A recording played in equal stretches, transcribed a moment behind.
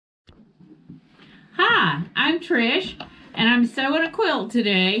Hi, I'm Trish, and I'm sewing a quilt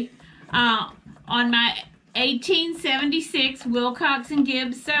today on my 1876 Willcox and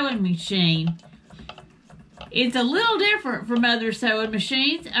Gibbs sewing machine. It's a little different from other sewing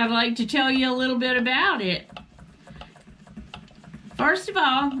machines. I'd like to tell you a little bit about it. First of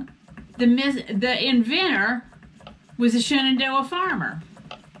all, the inventor was a Shenandoah farmer.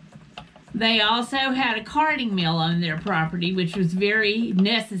 They also had a carding mill on their property, which was very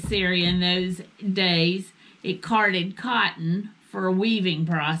necessary in those days. It carded cotton for a weaving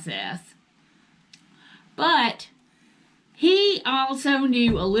process. But he also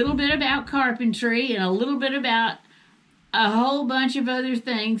knew a little bit about carpentry and a little bit about a whole bunch of other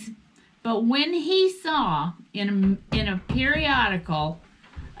things. But when he saw in a periodical,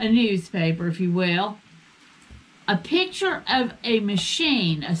 a newspaper, if you will, a picture of a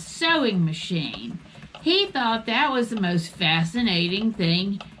machine, a sewing machine, he thought that was the most fascinating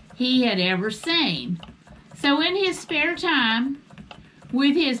thing he had ever seen. So in his spare time,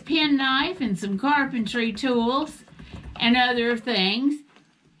 with his penknife and some carpentry tools and other things,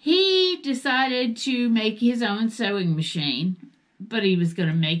 he decided to make his own sewing machine, but he was going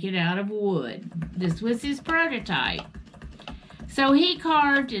to make it out of wood. This was his prototype. So he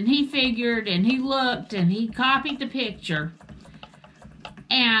carved and he figured and he looked and he copied the picture,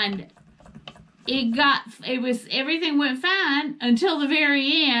 and everything went fine until the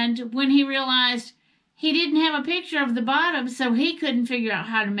very end, when he realized he didn't have a picture of the bottom, so he couldn't figure out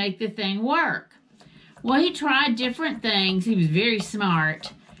how to make the thing work. Well, he tried different things. He was very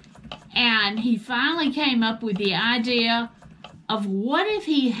smart, and he finally came up with the idea of what if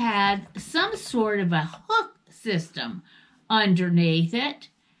he had some sort of a hook system underneath it,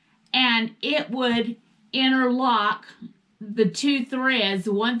 and it would interlock the two threads.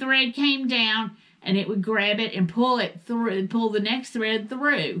 One thread came down and it would grab it and pull it through, pull the next thread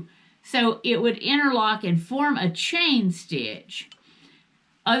through, so it would interlock and form a chain stitch.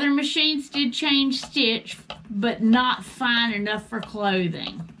 Other machines did chain stitch, but not fine enough for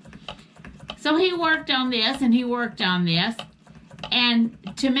clothing. So he worked on this and he worked on this, and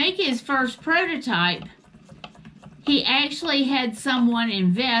to make his first prototype, he actually had someone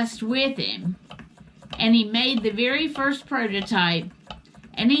invest with him, and he made the very first prototype,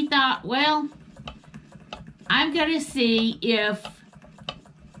 and he thought, well, I'm going to see if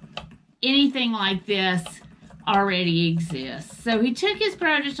anything like this already exists. So he took his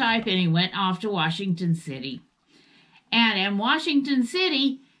prototype and he went off to Washington City. And in Washington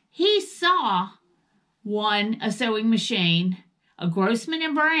City, he saw a sewing machine, a Grossman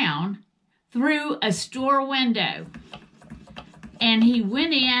and Brown, through a store window. And he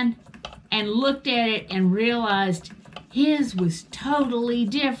went in and looked at it and realized his was totally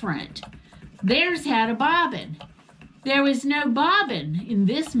different. Theirs had a bobbin. There was no bobbin in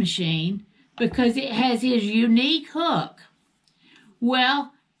this machine because it has his unique hook.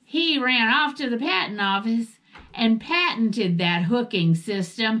 Well, he ran off to the patent office and patented that hooking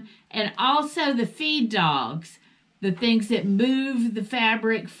system, and also the feed dogs, the things that move the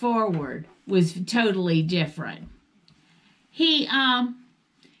fabric forward, was totally different. He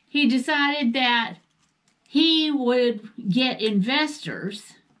decided that he would get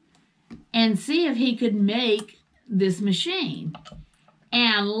investors and see if he could make this machine.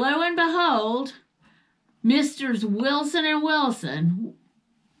 And lo and behold, Misters Wilson and Wilson,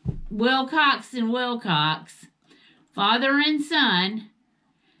 Willcox and Wilcox, father and son,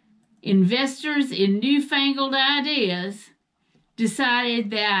 investors in newfangled ideas, decided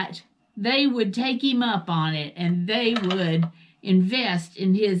that they would take him up on it and they would invest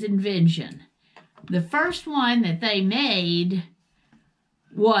in his invention. The first one that they made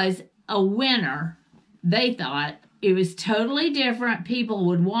was a winner. They thought it was totally different. People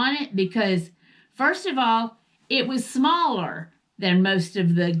would want it because, first of all, it was smaller than most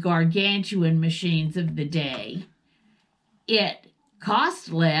of the gargantuan machines of the day. It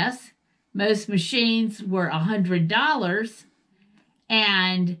cost less. Most machines were $100,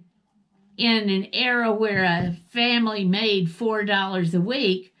 and in an era where a family made $4 a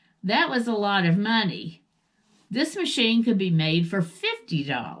week, that was a lot of money. This machine could be made for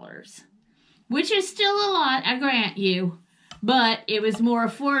 $50, which is still a lot, I grant you, but it was more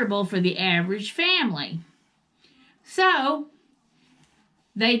affordable for the average family. So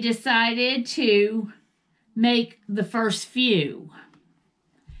they decided to make the first few.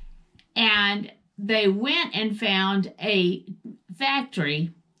 And they went and found a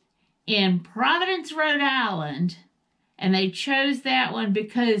factory in Providence, Rhode Island, and they chose that one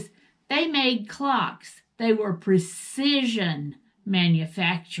because they made clocks. They were precision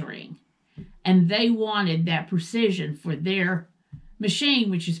manufacturing, and they wanted that precision for their machine,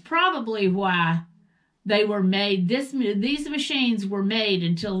 which is probably why they were made. These machines were made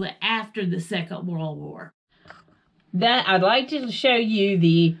until after the Second World War. I'd like to show you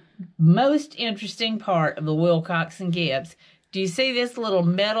the most interesting part of the Willcox and Gibbs. Do you see this little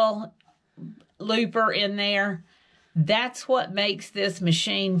metal looper in there? That's what makes this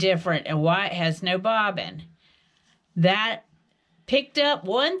machine different and why it has no bobbin. That picked up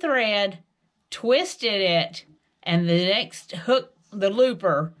one thread, twisted it, and the next hook, the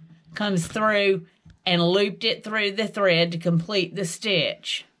looper, comes through and looped it through the thread to complete the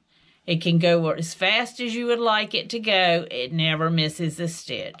stitch. It can go as fast as you would like it to go. It never misses a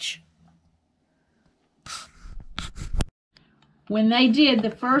stitch. When they did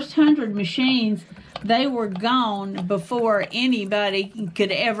the first 100 machines, they were gone before anybody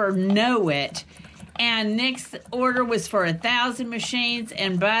could ever know it. And next order was for 1,000 machines,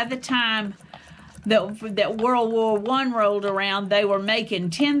 and by the time that World War I rolled around, they were making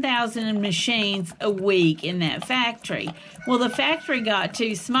 10,000 machines a week in that factory. Well, the factory got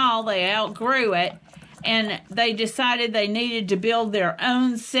too small, they outgrew it, and they decided they needed to build their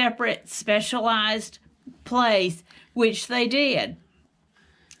own separate specialized place, which they did.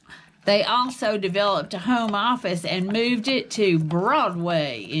 They also developed a home office and moved it to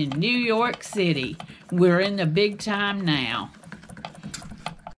Broadway in New York City. We're in the big time now.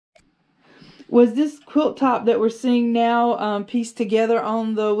 Was this quilt top that we're seeing now pieced together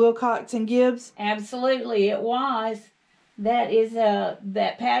on the Willcox and Gibbs? Absolutely, it was.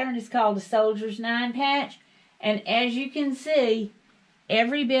 That pattern is called a Soldier's 9 patch, and as you can see,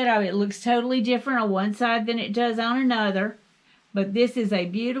 every bit of it looks totally different on one side than it does on another. But this is a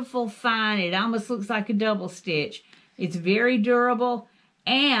beautiful fine. It almost looks like a double stitch. It's very durable,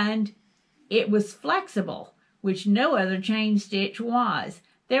 and it was flexible, which no other chain stitch was.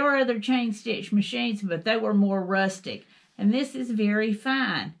 There were other chain stitch machines, but they were more rustic. And this is very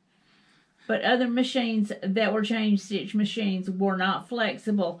fine. But other machines that were chain stitch machines were not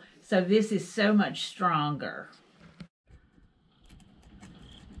flexible, so this is so much stronger.